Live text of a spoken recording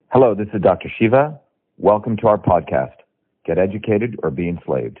Hello, this is Dr. Shiva. Welcome to our podcast, Get Educated or Be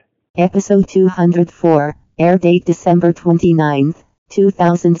Enslaved. Episode 204, air date December 29th,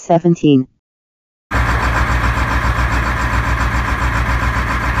 2017.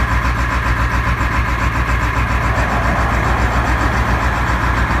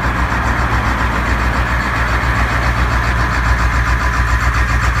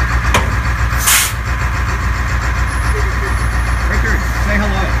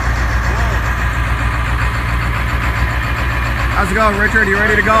 How's it going, Richard? You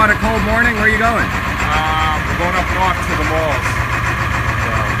ready to go on a cold morning? Where are you going? We're going up north to the malls.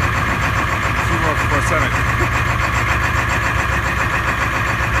 So, 2 for Senate.